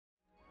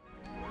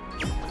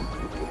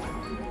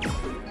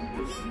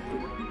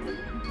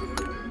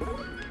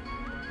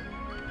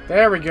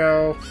There we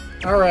go.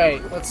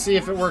 Alright, let's see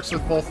if it works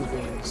with both of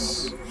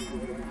these.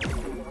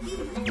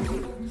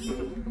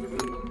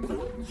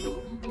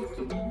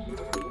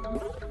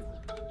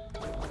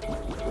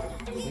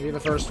 Maybe the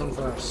first one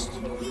first.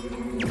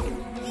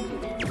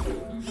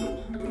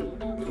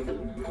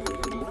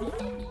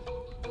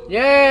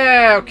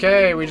 Yeah!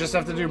 Okay, we just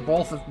have to do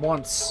both at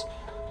once.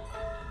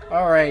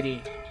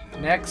 Alrighty.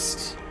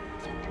 Next.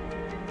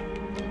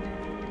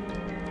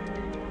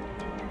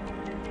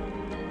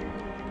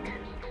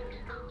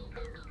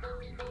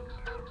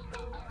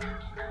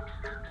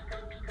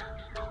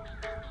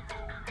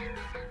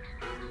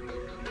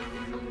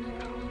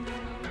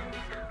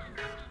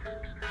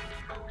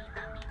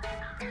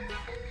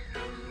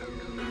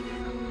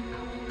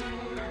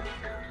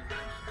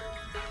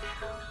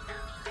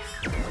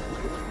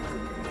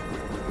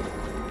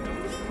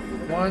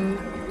 One,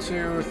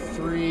 two,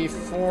 three,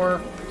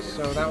 four.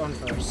 So that one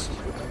first.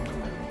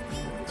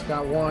 It's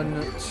got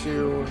 1,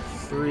 2,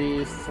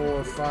 3,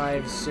 4,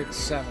 5, 6,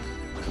 7.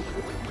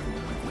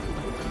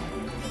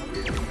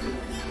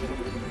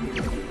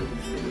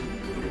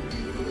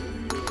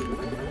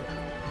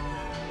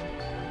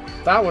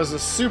 That was a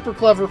super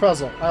clever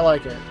puzzle. I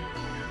like it.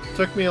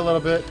 Took me a little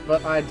bit,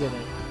 but I did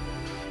it.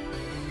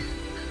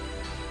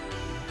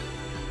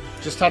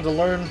 Just had to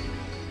learn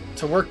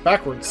to work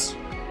backwards.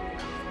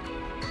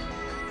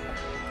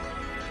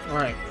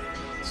 Alright,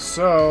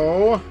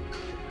 so...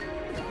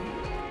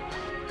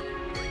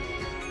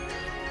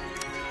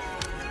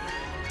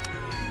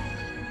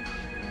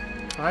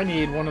 I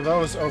need one of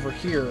those over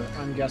here,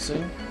 I'm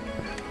guessing.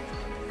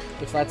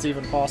 If that's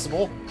even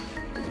possible.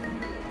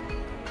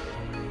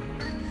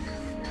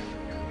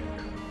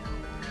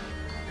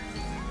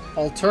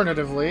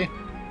 Alternatively...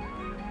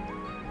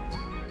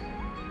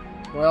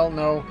 Well,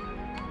 no.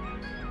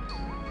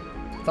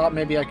 Thought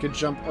maybe I could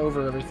jump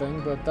over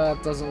everything, but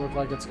that doesn't look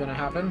like it's gonna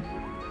happen.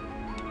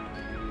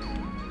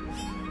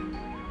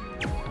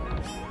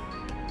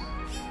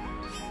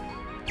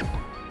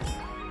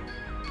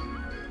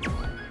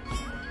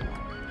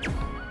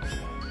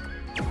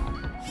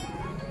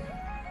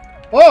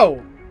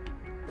 Whoa!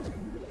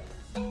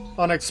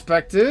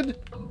 Unexpected?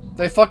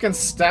 They fucking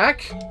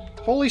stack?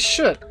 Holy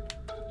shit.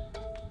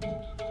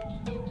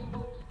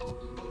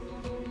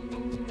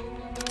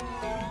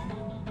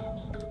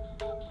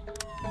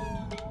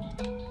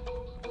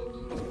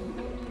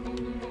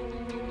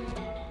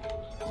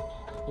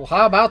 Well,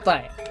 how about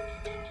that?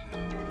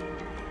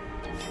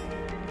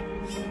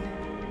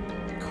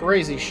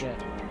 Crazy shit.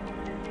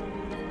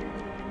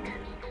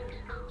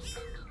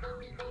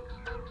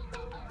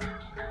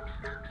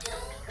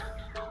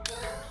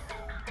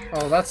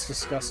 Oh, that's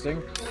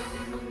disgusting.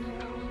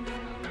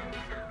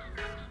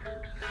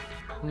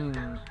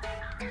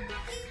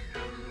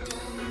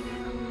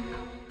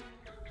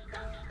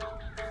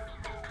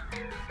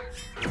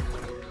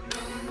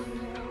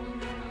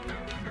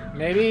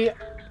 Maybe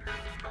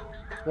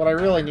what I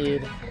really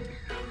need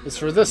is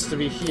for this to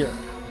be here.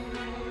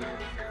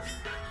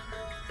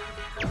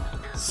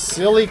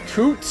 Silly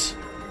coot!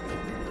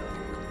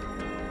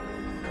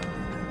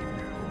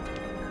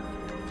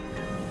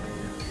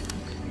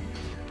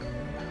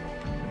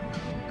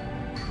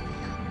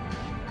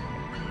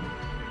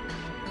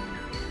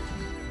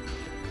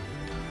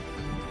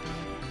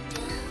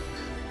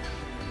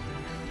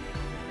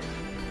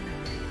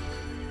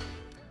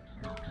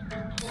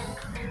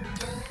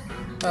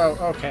 Oh,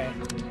 okay.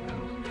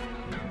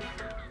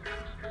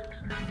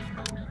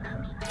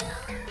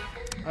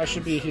 I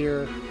should be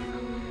here.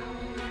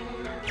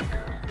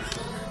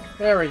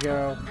 There we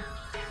go.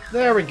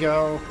 There we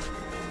go.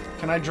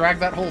 Can I drag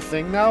that whole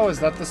thing now? Is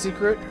that the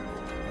secret?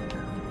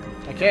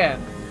 I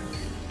can.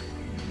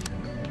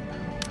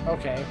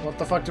 Okay, what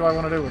the fuck do I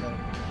want to do with it?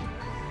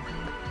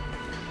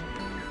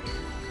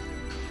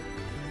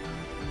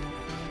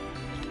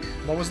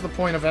 What was the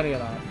point of any of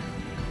that?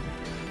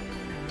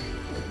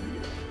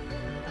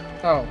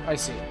 Oh, I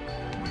see.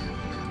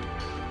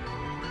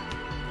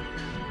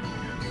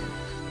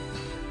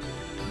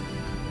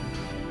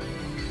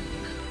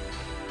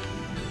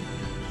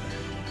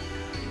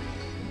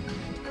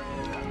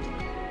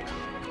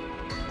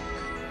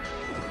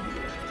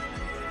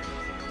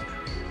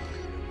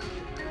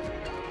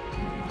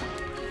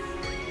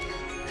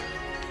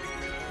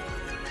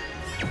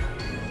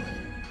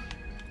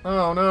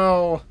 Oh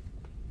no.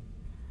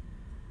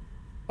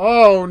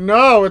 Oh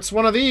no, it's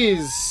one of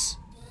these.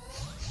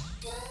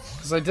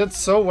 Because I did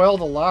so well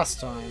the last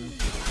time.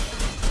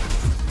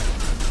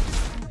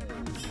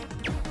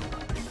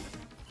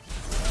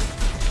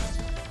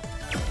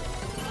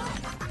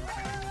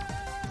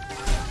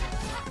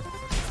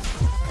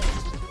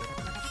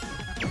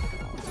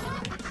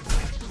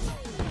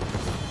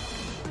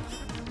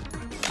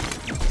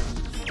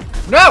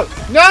 No!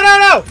 No, no,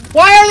 no!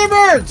 Why are there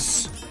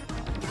birds?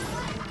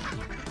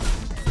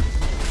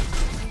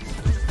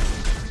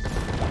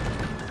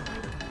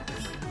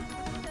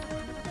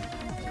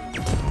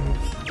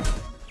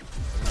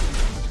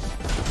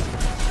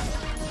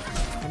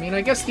 I mean,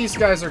 I guess these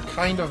guys are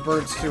kind of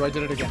birds too. I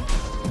did it again.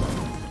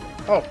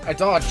 Oh, I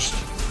dodged.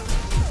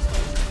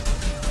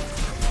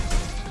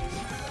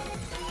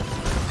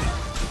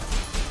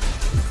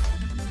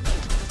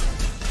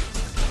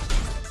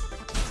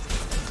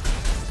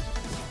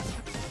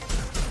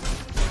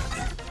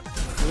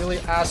 really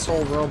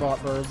asshole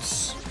robot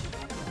birds.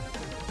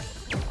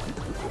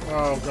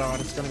 Oh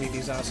god, it's gonna be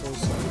these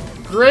assholes.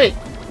 Great!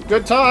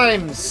 Good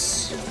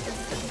times!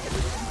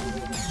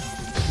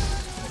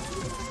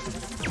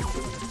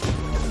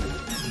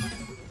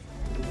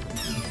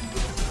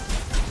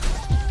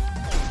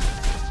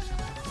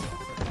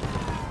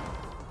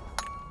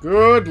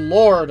 Good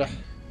lord!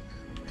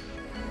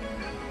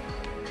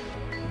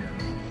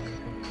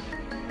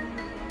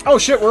 Oh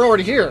shit, we're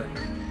already here!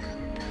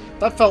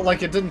 That felt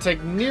like it didn't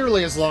take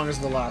nearly as long as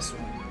the last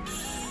one.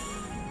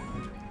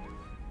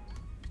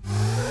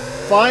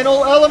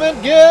 Final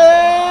element,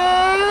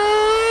 get!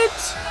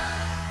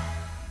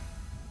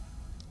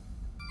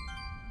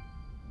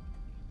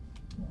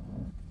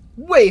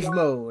 Wave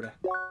mode.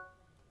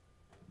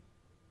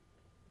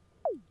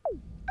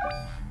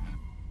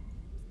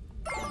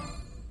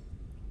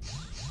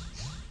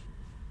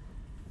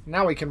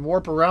 Now we can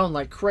warp around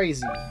like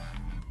crazy.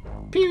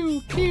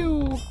 Pew,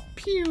 pew,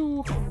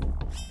 pew.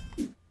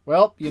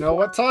 Well, you know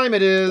what time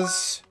it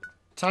is.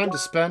 Time to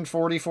spend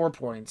 44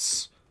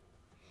 points.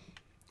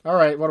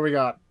 Alright, what do we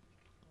got?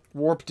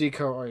 Warp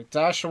decoy.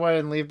 Dash away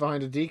and leave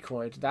behind a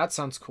decoy. That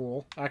sounds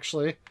cool,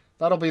 actually.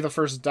 That'll be the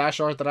first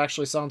dash art that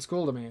actually sounds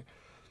cool to me.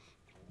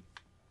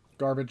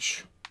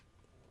 Garbage.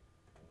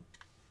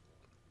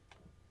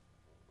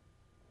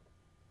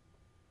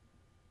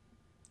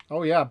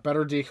 Oh yeah,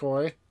 better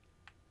decoy.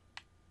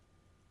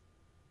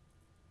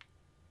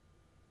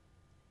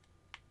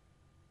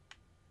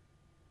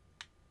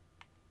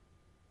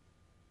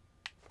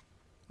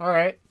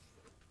 Alright.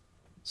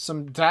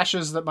 Some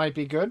dashes that might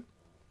be good.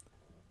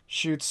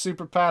 Shoot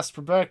super fast,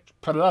 blah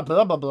blah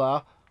blah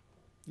blah.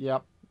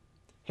 Yep.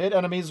 Hit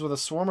enemies with a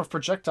swarm of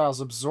projectiles,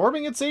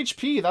 absorbing its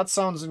HP. That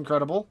sounds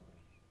incredible.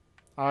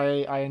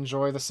 I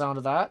enjoy the sound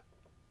of that.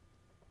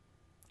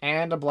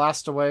 And a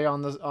blast away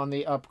on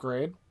the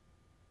upgrade.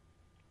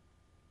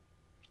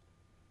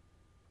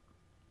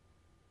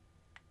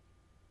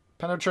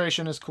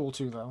 Penetration is cool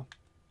too, though.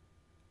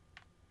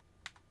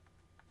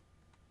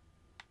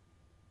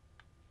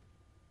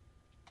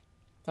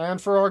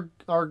 And for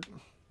our...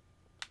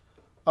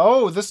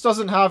 Oh, this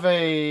doesn't have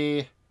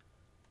a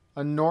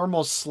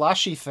normal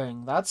slashy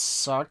thing. That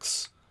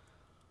sucks.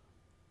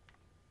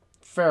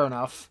 Fair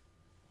enough.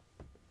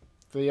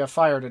 The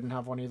fire didn't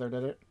have one either,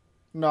 did it?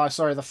 No,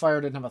 sorry, the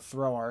fire didn't have a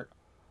throw art.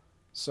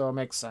 So it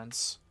makes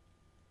sense.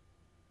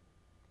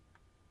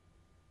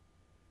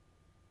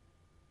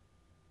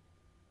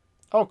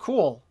 Oh,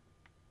 cool.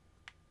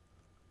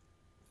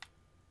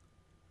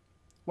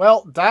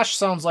 Well, dash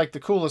sounds like the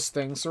coolest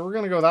thing, so we're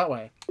gonna go that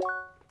way.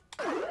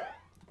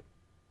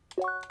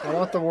 I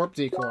want the warp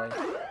decoy.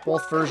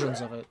 Both versions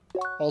of it.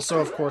 Also,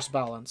 of course,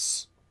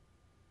 balance.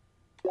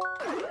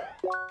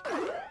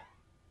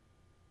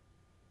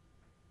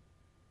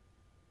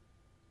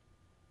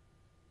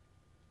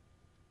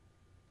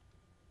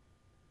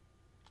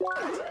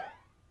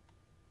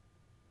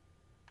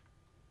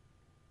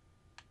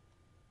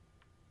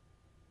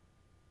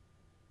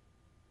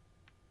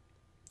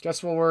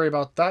 Guess we'll worry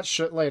about that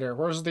shit later.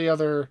 Where's the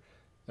other...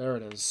 There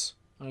it is.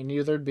 I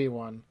knew there'd be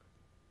one.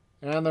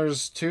 And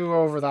there's two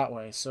over that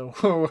way,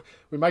 so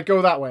we might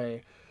go that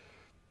way.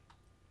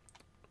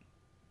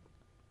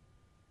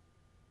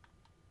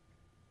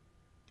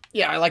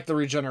 Yeah, I like the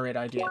regenerate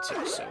idea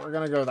too, so we're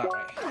gonna go that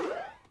way.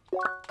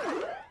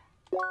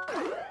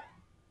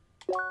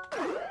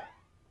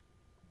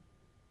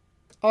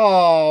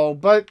 Oh,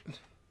 but...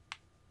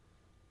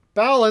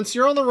 Balance,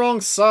 you're on the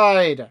wrong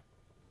side.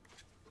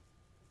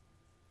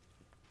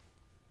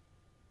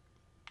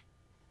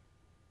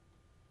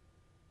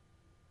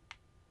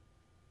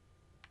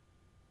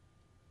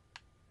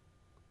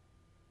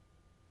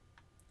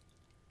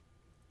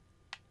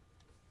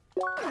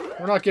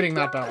 We're not getting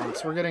that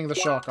balance. We're getting the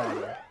shock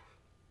armor.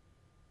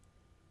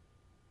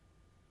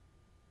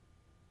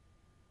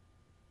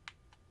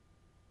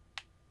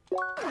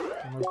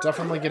 And we're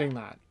definitely getting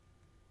that.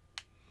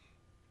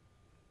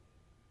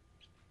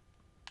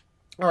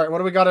 Alright, what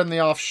do we got in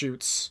the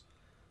offshoots?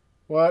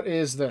 What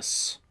is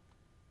this?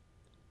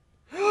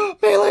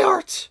 Melee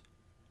art!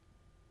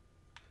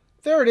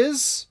 There it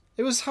is!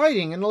 It was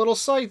hiding in a little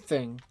side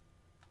thing.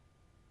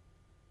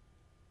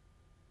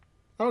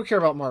 I don't care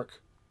about Mark.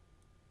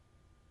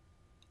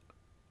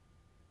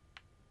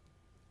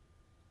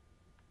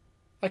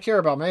 I care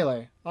about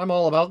Melee. I'm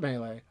all about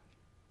Melee.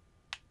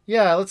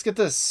 Yeah, let's get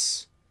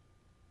this.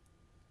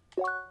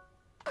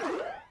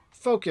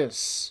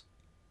 Focus.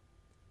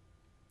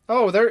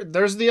 Oh,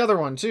 there's the other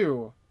one,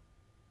 too.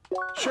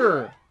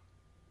 Sure.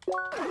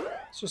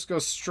 Let's just go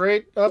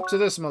straight up to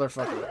this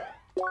motherfucker.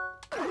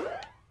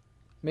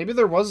 Maybe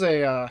there was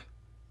a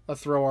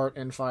throw art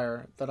in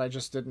fire that I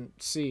just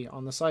didn't see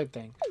on the side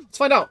thing. Let's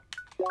find out.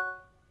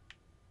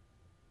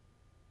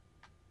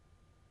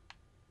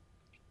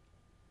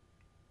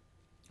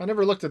 I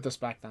never looked at this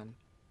back then.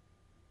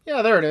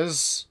 Yeah, there it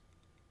is.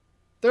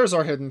 There's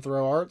our hidden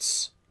throw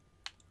arts.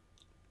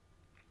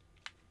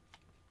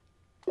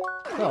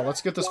 Well,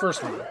 let's get this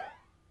first one.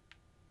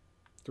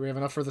 Do we have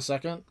enough for the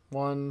second?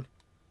 1,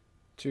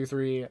 2,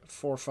 3,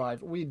 4,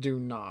 5. We do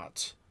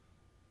not.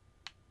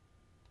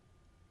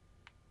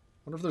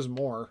 Wonder if there's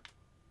more.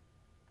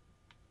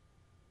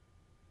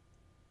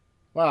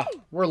 Wow,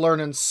 we're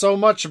learning so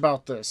much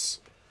about this.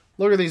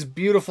 Look at these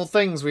beautiful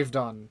things we've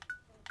done.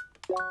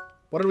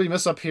 What did we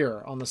miss up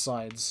here on the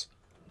sides?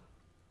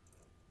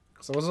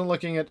 Because I wasn't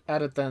looking at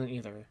it then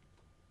either.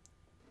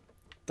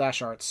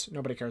 Dash arts.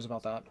 Nobody cares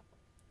about that.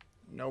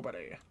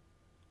 Nobody.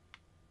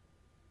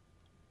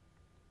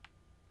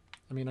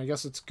 I mean, I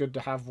guess it's good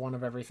to have one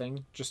of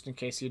everything, just in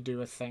case you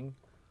do a thing.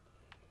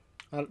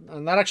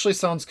 And that actually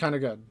sounds kind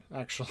of good,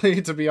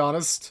 actually, to be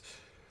honest.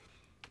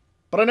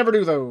 But I never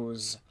do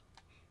those.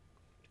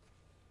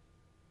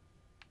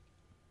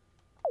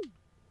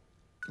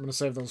 I'm going to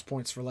save those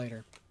points for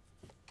later.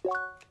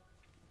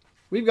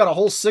 We've got a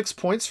whole 6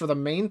 points for the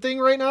main thing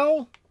right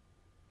now?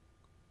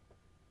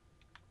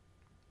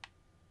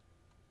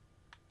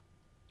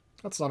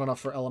 That's not enough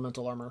for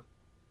elemental armor.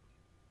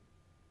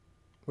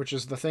 Which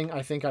is the thing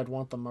I think I'd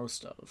want the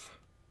most of.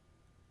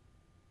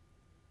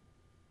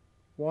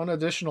 One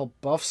additional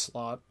buff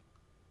slot.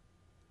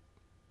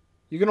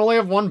 You can only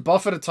have one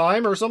buff at a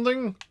time or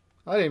something?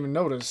 I didn't even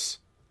notice.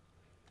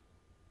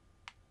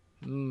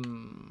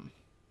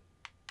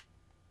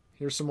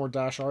 Here's some more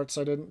dash arts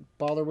I didn't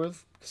bother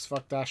with, because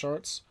fuck dash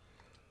arts.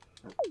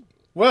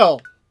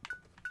 Well.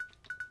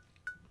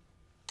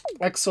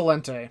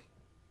 Excelente.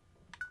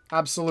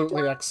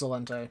 Absolutely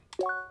excelente.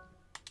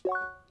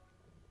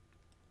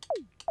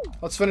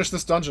 Let's finish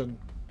this dungeon.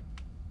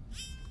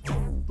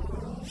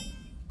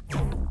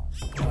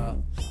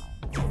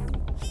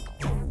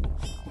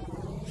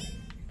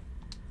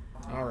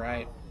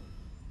 Alright.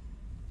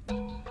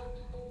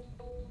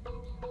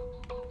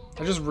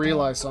 I just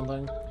realized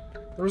something.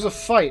 There was a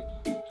fight.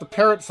 The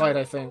parrot fight,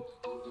 I think.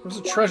 There was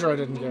a treasure I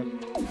didn't get.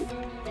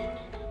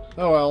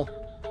 Oh well.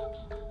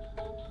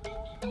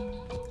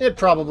 It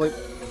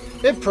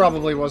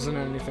probably wasn't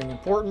anything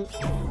important.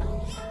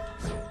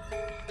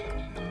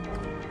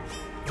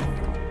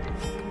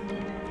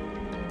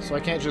 So I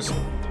can't just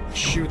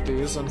shoot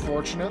these,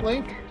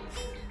 unfortunately.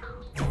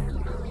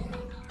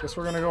 Guess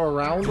we're gonna go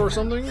around or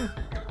something?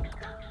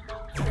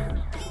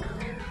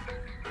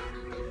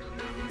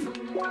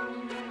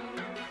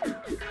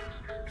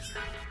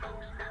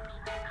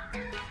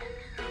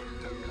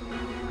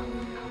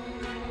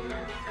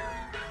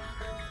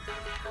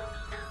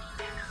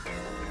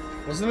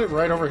 Wasn't it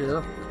right over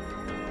here?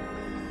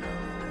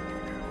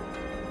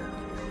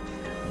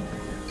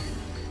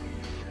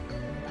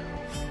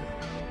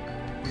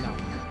 No.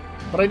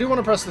 But I do want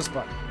to press this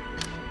button.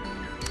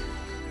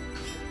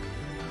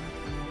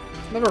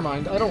 Never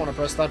mind, I don't want to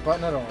press that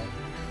button at all.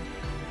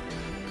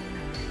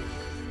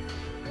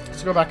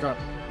 Let's go back up.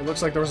 It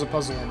looks like there was a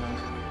puzzle in there.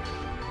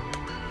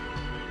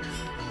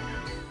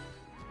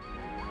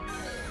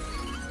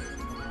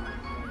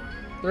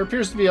 There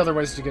appears to be other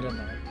ways to get in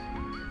there.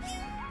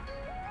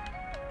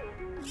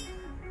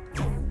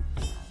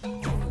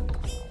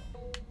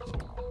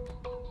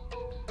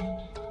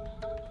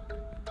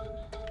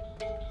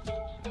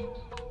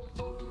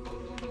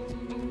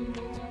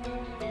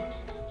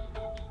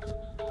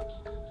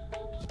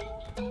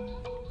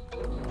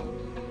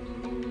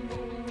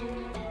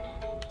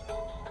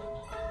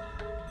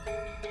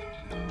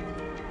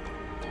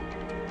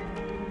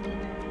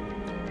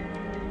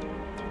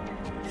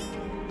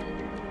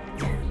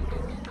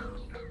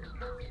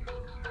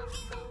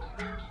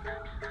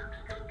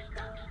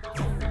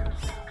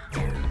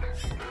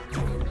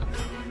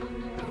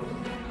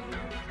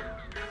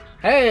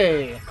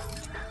 Hey!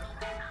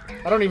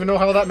 I don't even know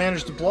how that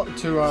managed to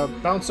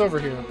bounce over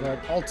here, but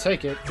I'll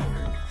take it.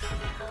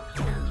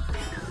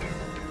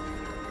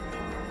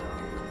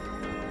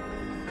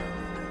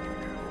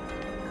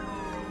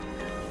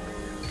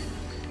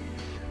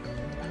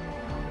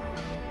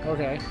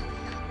 Okay.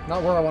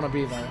 Not where I want to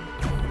be, though.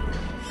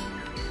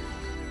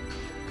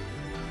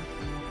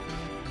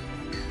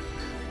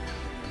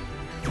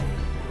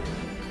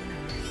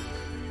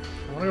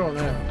 I want to go in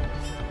there.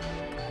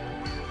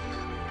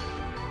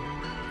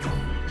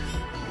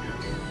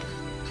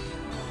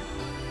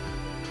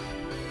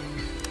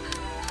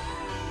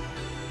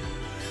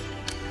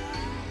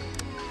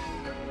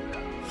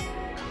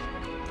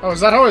 Oh, is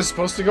that how I was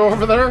supposed to go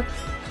over there?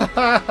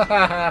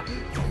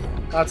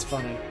 That's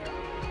funny.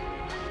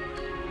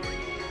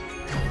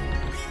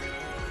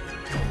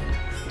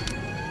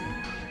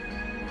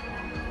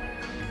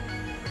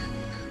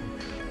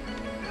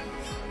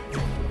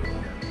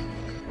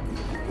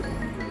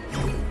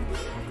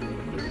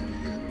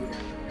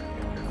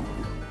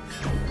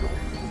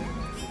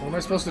 What am I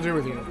supposed to do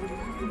with you?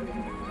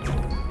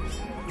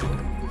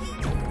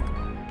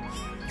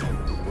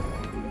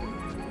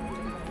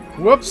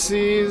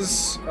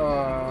 Whoopsies!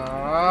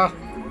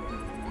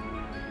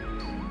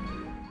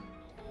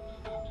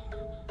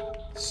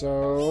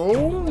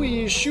 So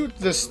we shoot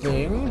this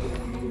thing,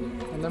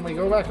 and then we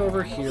go back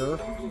over here,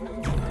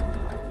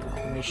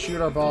 and we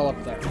shoot our ball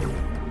up there.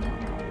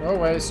 Go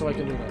away so I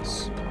can do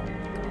this.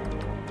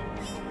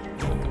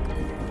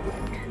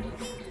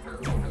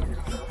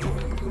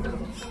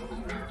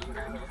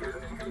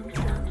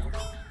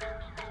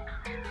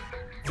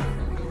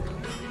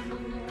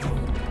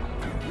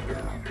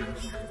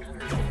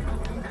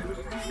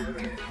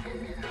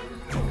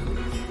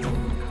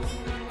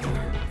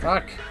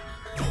 Fuck.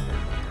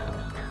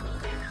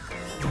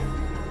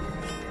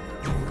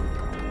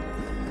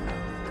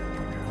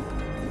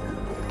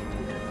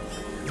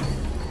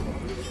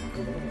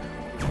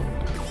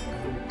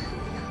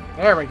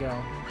 There we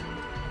go.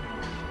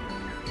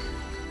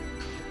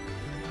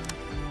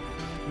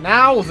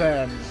 Now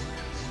then.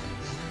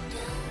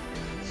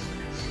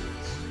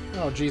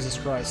 Oh, Jesus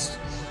Christ.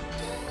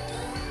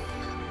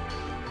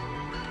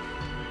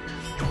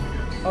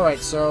 Alright,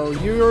 so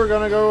you're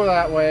gonna go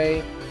that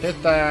way.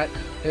 Hit that.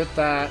 Hit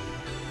that.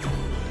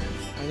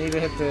 I need to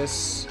hit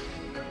this.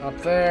 Up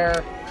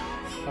there.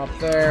 Up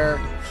there.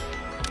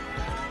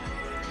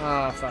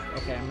 Ah, fuck.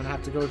 Okay, I'm gonna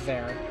have to go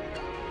there.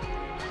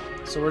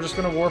 So we're just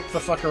gonna warp the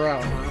fuck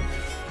around, huh?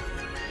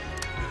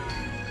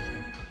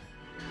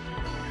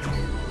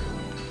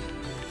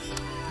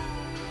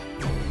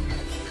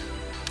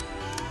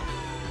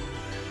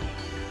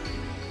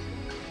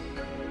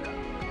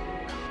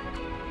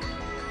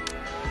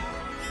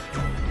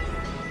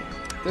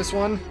 This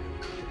one.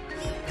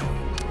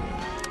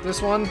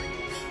 This one.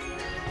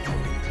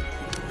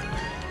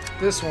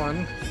 This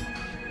one.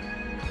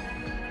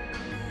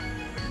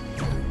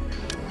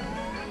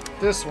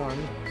 This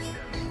one.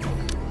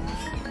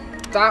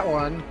 That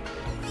one.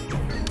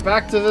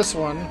 Back to this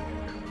one.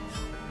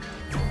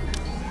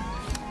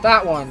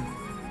 That one.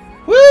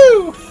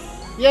 Woo!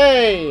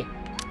 Yay!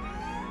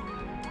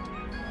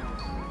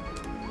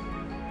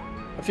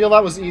 I feel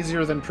that was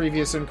easier than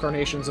previous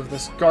incarnations of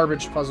this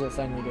garbage puzzle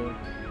thing we do.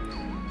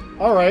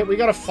 Alright, we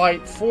gotta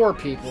fight 4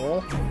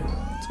 people.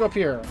 Let's go up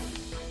here.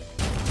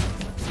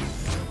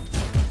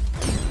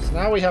 So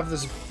now we have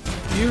this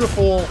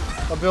beautiful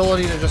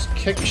ability to just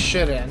kick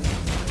shit in.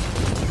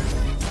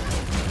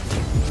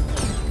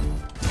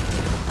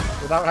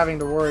 Without having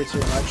to worry too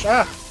much.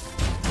 Ah!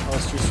 That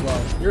was too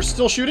slow. You're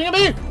still shooting at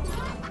me?!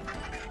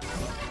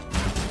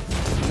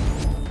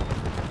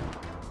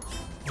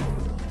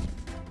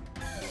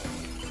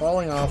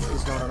 Falling off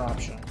is not an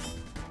option.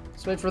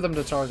 Let's wait for them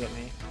to target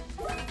me.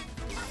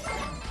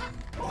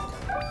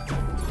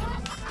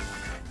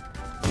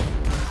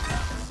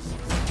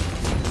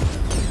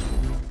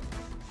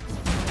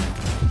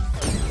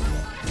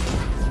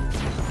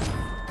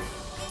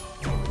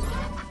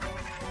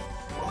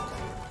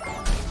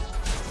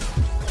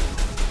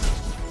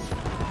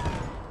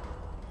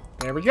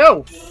 There we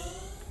go!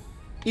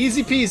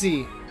 Easy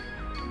peasy!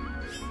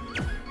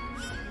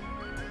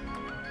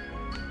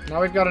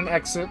 Now we've got an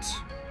exit.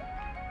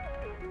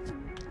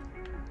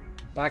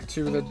 Back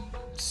to the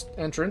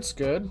entrance.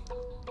 Good.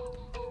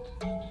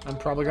 I'm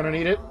probably gonna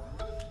need it.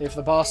 If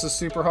the boss is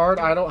super hard,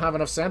 I don't have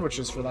enough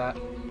sandwiches for that.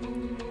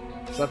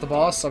 Is that the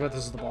boss? I bet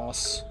this is the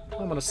boss.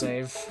 I'm gonna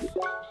save.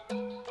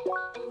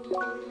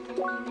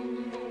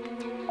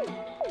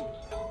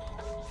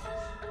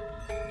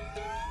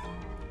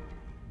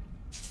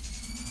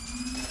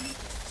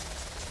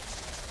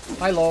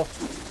 Hi, Lo.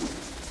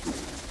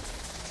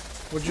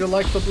 Would you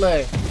like to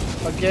play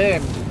a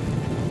game?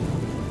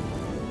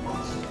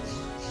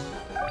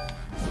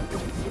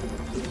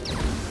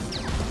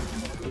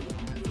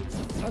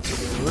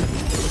 That's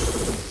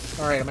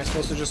weird. Alright, am I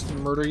supposed to just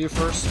murder you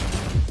first?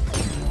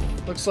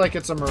 Looks like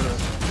it's a murder.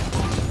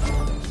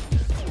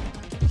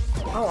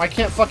 Oh, I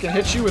can't fucking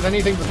hit you with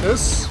anything but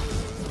this?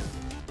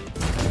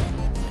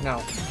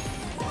 No.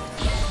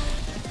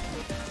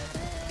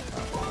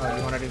 Oh,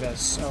 you want to do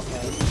this.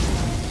 Okay.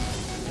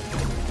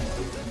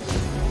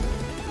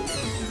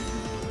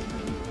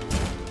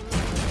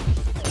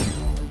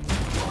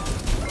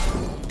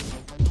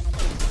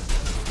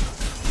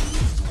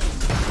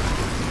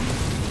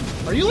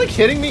 Are you, like,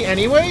 hitting me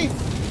anyway?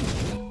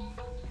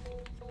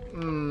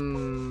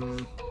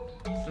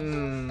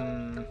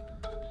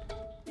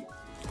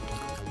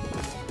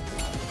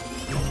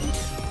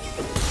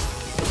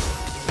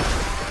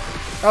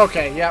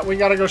 Okay, yeah, we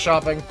gotta go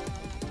shopping.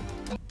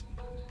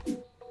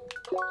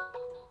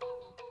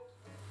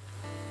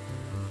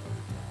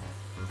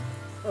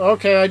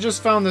 Okay, I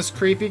just found this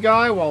creepy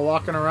guy while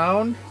walking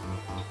around.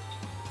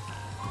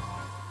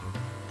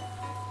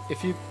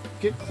 If you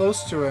get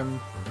close to him...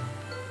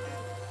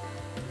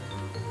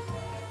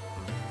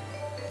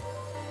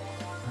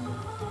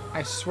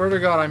 I swear to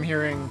God, I'm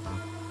hearing...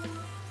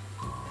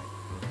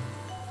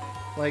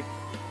 like,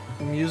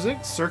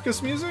 music?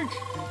 Circus music?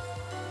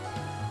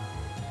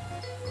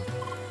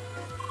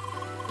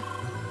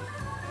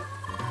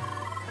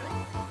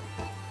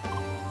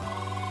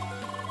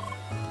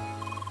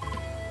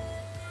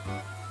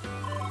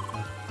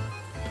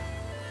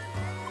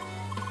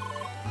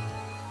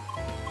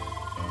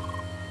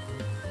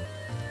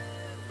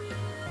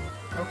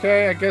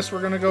 Okay, I guess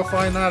we're gonna go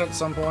find that at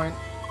some point.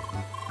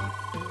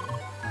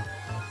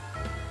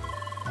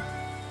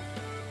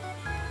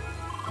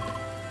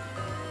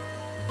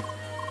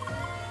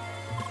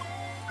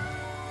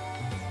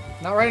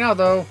 Not right now,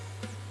 though.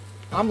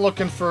 I'm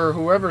looking for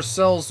whoever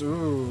sells...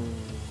 Ooh.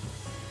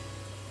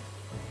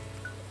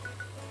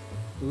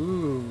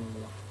 Ooh.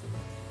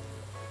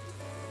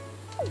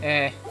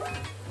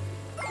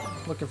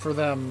 Looking for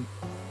them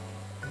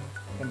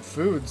And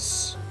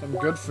foods. Them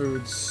good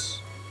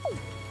foods.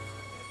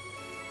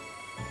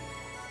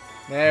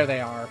 There they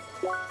are.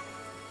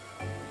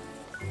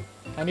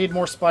 I need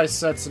more spice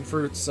sets and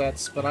fruit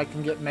sets, but I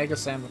can get mega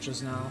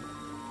sandwiches now.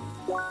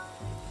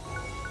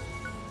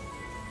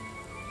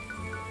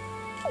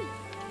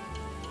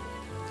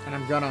 And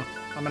I'm gonna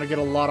get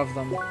a lot of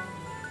them.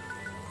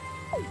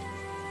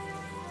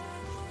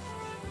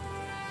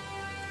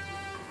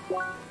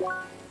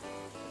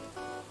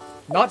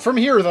 Not from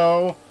here,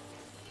 though.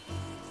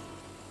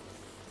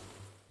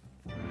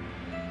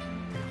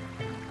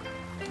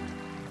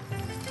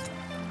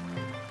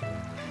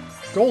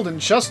 Golden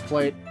chest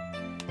plate.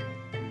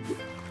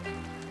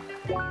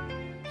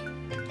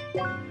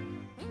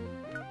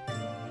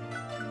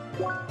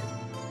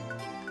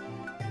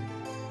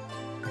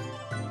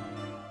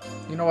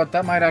 You know what?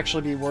 That might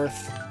actually be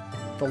worth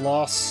the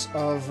loss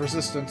of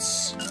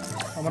resistance.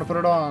 I'm gonna put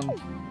it on.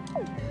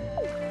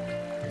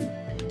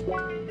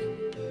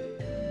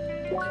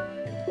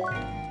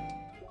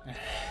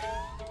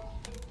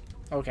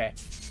 Okay,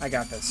 I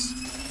got this.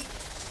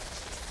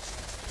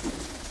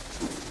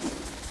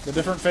 The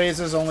different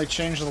phases only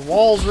change the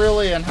walls,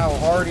 really, and how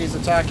hard he's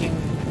attacking.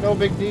 No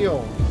big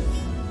deal.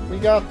 We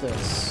got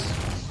this.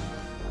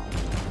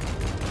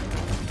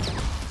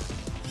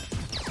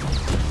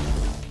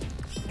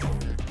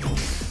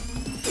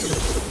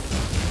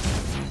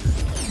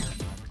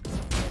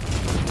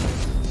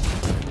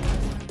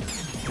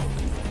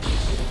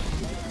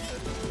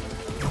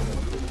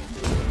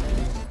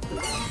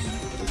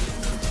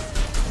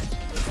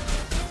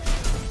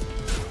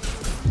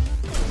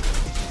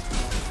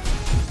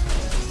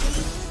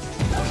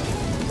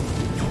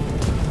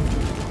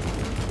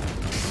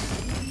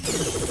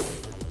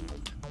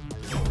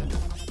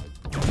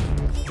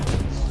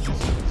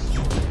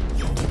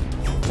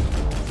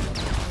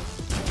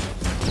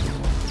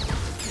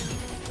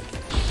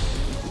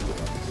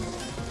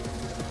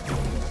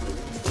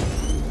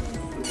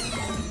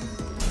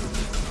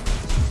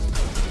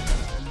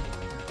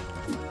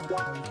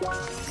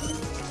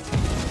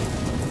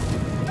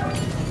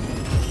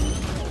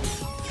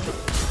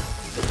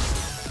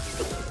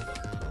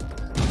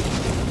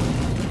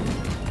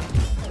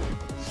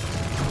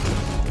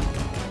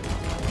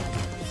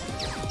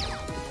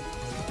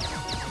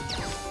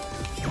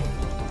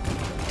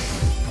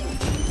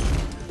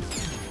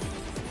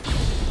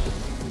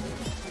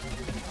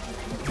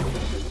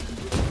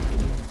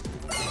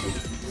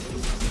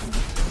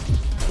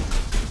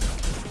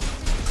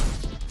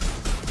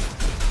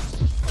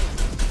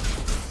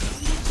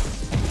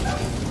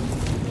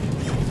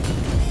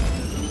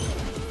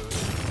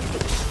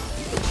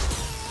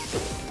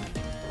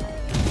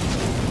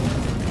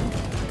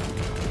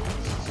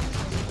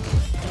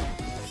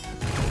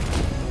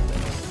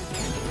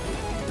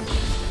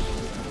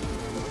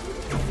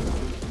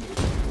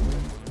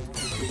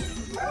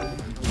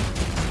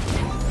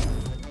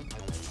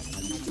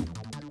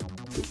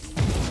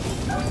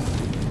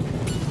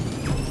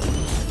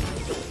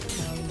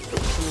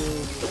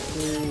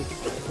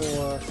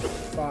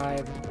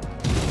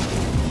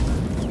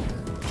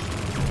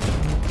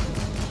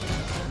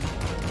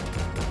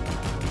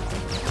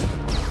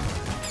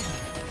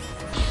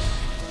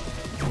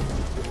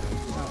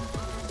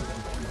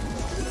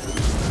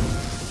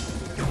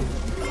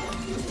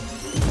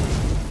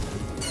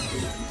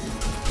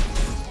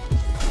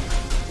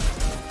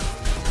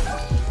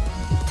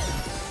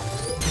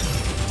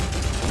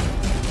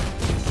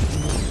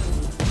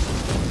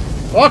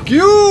 Fuck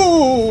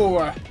you!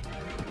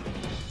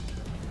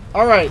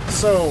 Alright,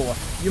 so,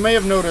 you may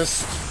have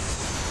noticed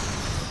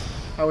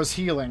I was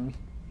healing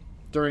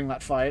during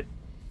that fight.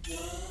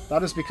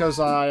 That is because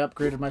I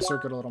upgraded my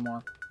circuit a little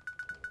more.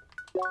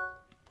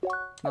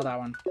 Not that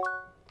one.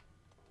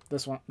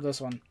 This one. This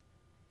one.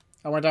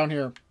 I went down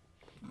here.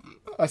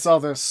 I saw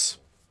this.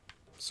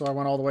 So I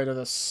went all the way to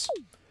this.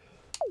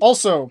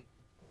 Also,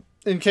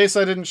 in case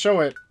I didn't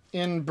show it,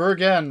 in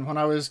Bergen, when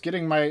I was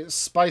getting my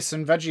spice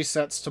and veggie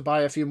sets to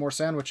buy a few more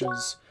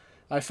sandwiches,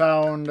 I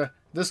found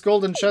this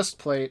golden chest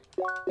plate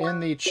in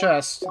the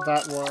chest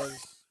that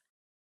was...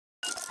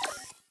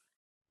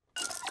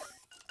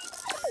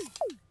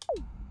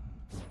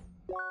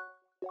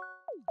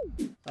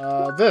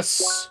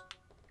 this.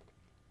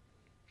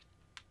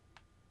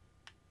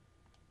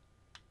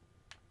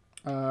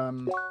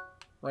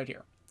 Right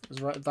here. It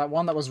was right, that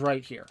one that was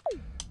right here.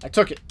 I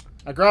took it.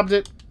 I grabbed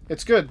it.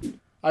 It's good.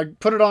 I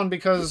put it on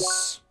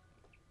because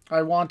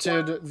I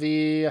wanted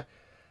the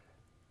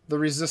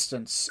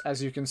resistance,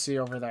 as you can see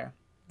over there.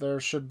 There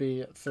should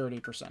be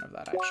 30% of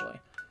that, actually.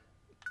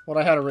 What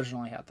I had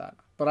originally had that.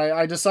 But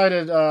I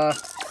decided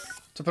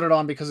to put it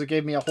on because it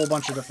gave me a whole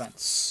bunch of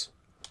defense.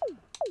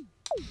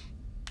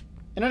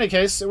 In any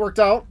case, it worked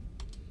out.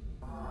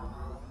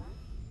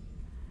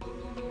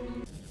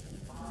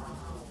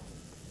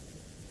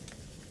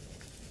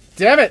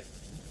 Damn it!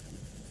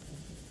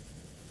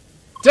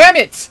 Damn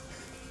it!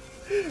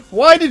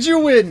 Why did you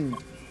win?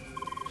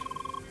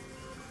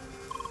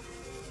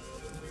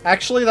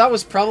 Actually, that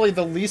was probably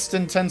the least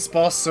intense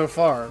boss so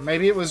far.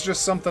 Maybe it was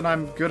just something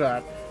I'm good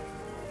at.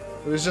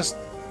 It was just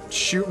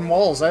shooting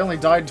walls. I only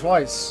died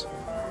twice.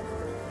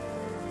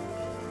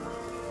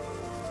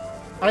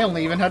 I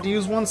only even had to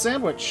use one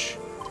sandwich.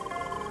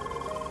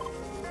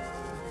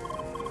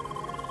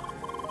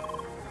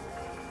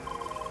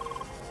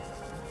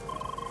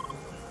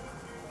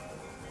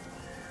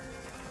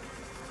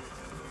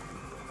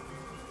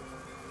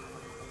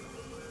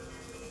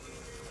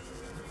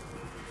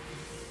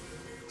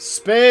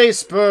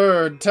 Space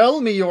Bird,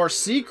 tell me your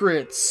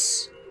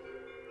secrets.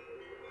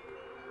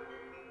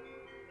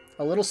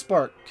 A little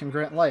spark can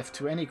grant life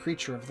to any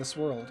creature of this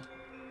world.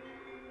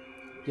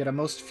 Yet a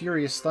most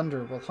furious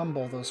thunder will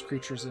humble those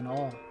creatures in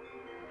awe.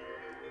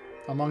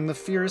 Among the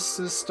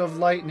fiercest of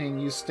lightning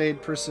you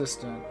stayed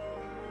persistent.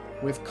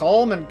 With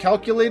calm and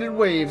calculated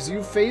waves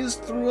you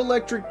phased through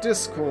electric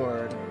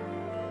discord.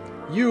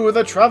 You,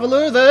 the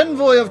traveler, the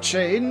envoy of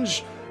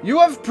change, you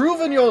have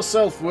proven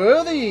yourself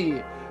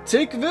worthy.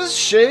 Take this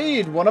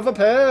shade, one of a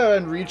pair,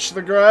 and reach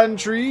the grand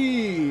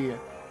tree.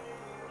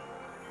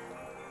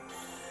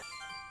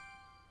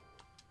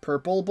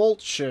 Purple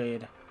bolt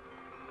shade.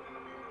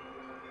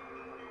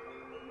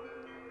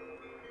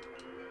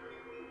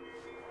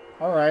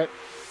 Alright.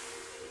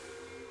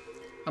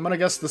 I'm gonna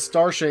guess the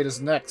star shade is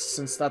next,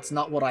 since that's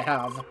not what I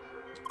have.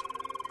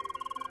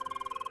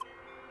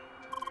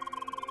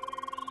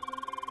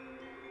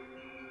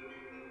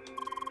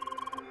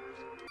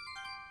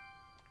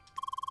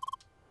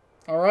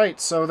 Alright,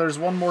 so there's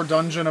one more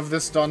dungeon of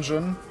this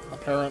dungeon,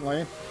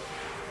 apparently.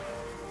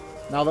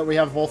 Now that we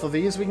have both of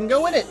these, we can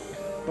go in it!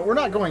 But we're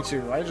not going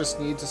to. I just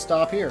need to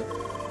stop here.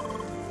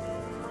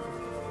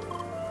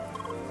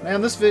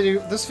 Man,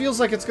 this feels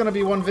like it's gonna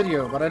be one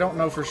video, but I don't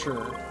know for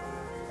sure.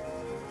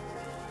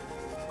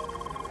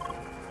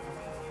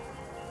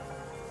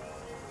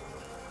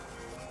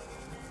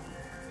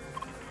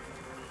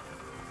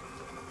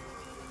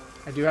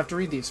 I do have to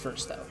read these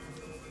first, though.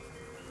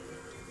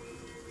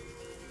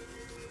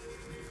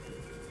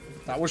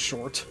 That was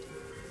short.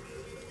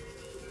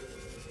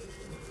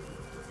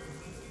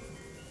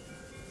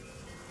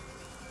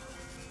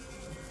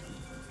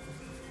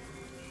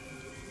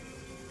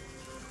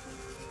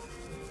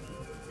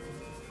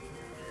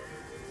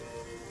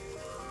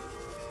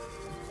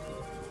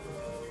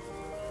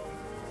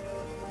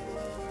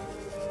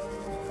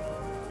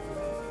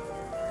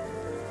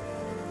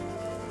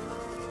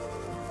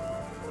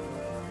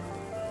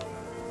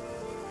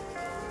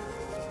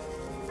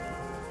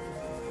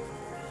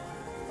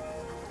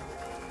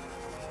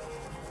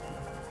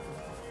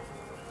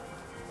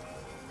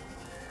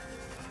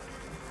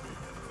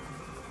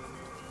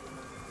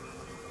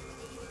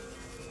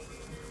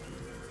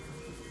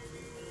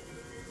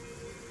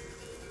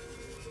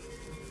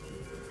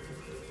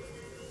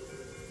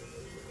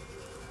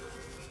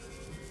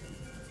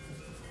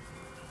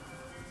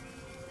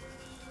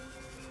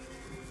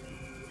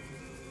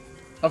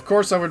 Of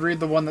course I would read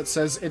the one that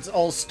says, it's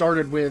all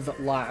started with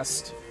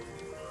last.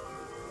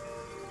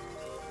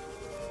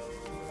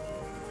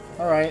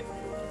 Alright.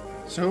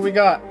 So who we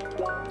got?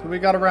 Who we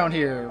got around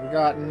here? We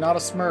got Not a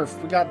Smurf.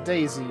 We got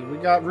Daisy. We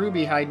got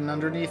Ruby hiding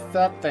underneath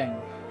that thing.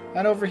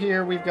 And over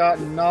here we've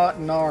got Not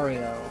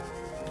Nario.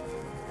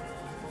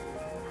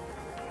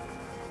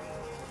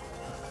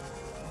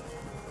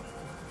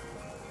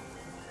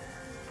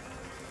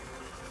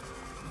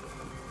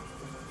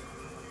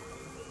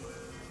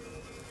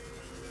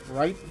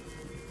 Right?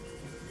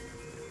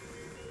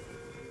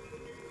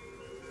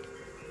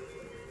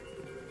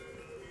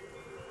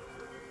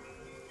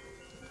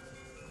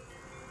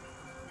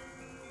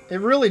 It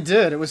really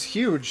did. It was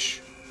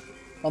huge.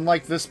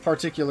 Unlike this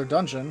particular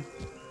dungeon.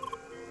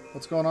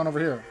 What's going on over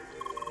here?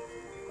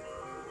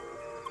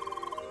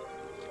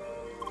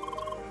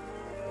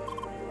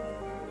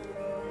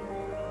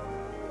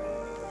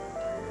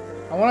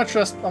 I want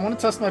to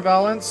test my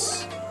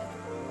balance.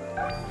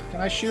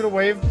 Can I shoot a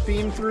wave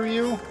beam through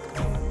you?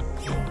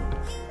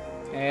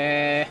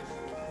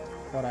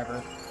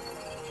 Whatever.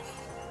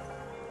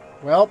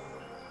 Well,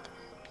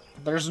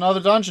 there's another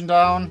dungeon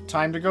down.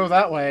 Time to go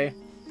that way.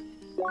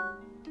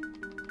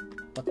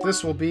 But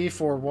this will be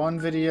for one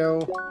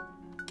video,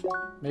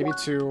 maybe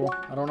two.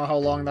 I don't know how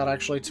long that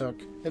actually took.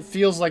 It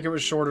feels like it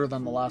was shorter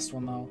than the last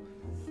one, though.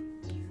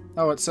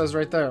 Oh, it says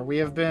right there, we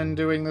have been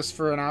doing this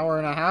for an hour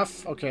and a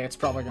half. Okay, it's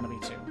probably going to be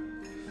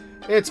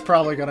two. It's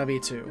probably going to be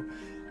two.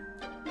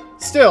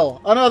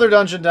 Still, another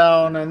dungeon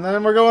down, and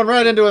then we're going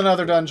right into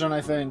another dungeon,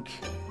 I think.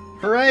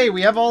 Hooray,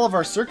 we have all of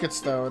our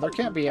circuits, though. There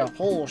can't be a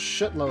whole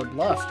shitload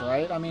left,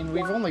 right? I mean,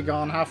 we've only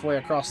gone halfway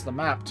across the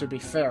map, to be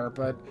fair,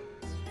 but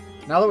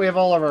now that we have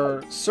all of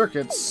our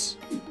circuits,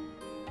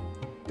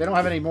 they don't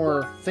have any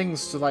more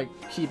things to, like,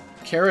 keep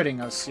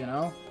carroting us, you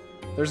know?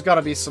 There's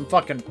gotta be some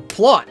fucking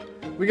plot.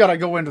 We gotta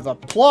go into the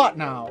plot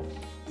now.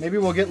 Maybe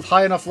we'll get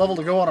high enough level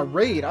to go on a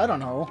raid, I don't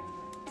know.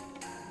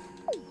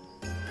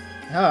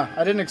 Yeah,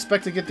 I didn't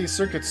expect to get these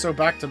circuits so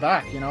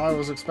back-to-back, you know? I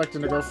was expecting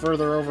to go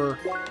further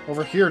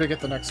over here to get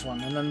the next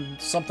one, and then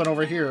something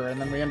over here, and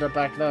then we end up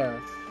back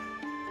there.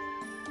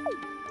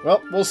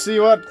 Well, we'll see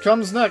what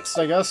comes next,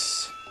 I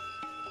guess.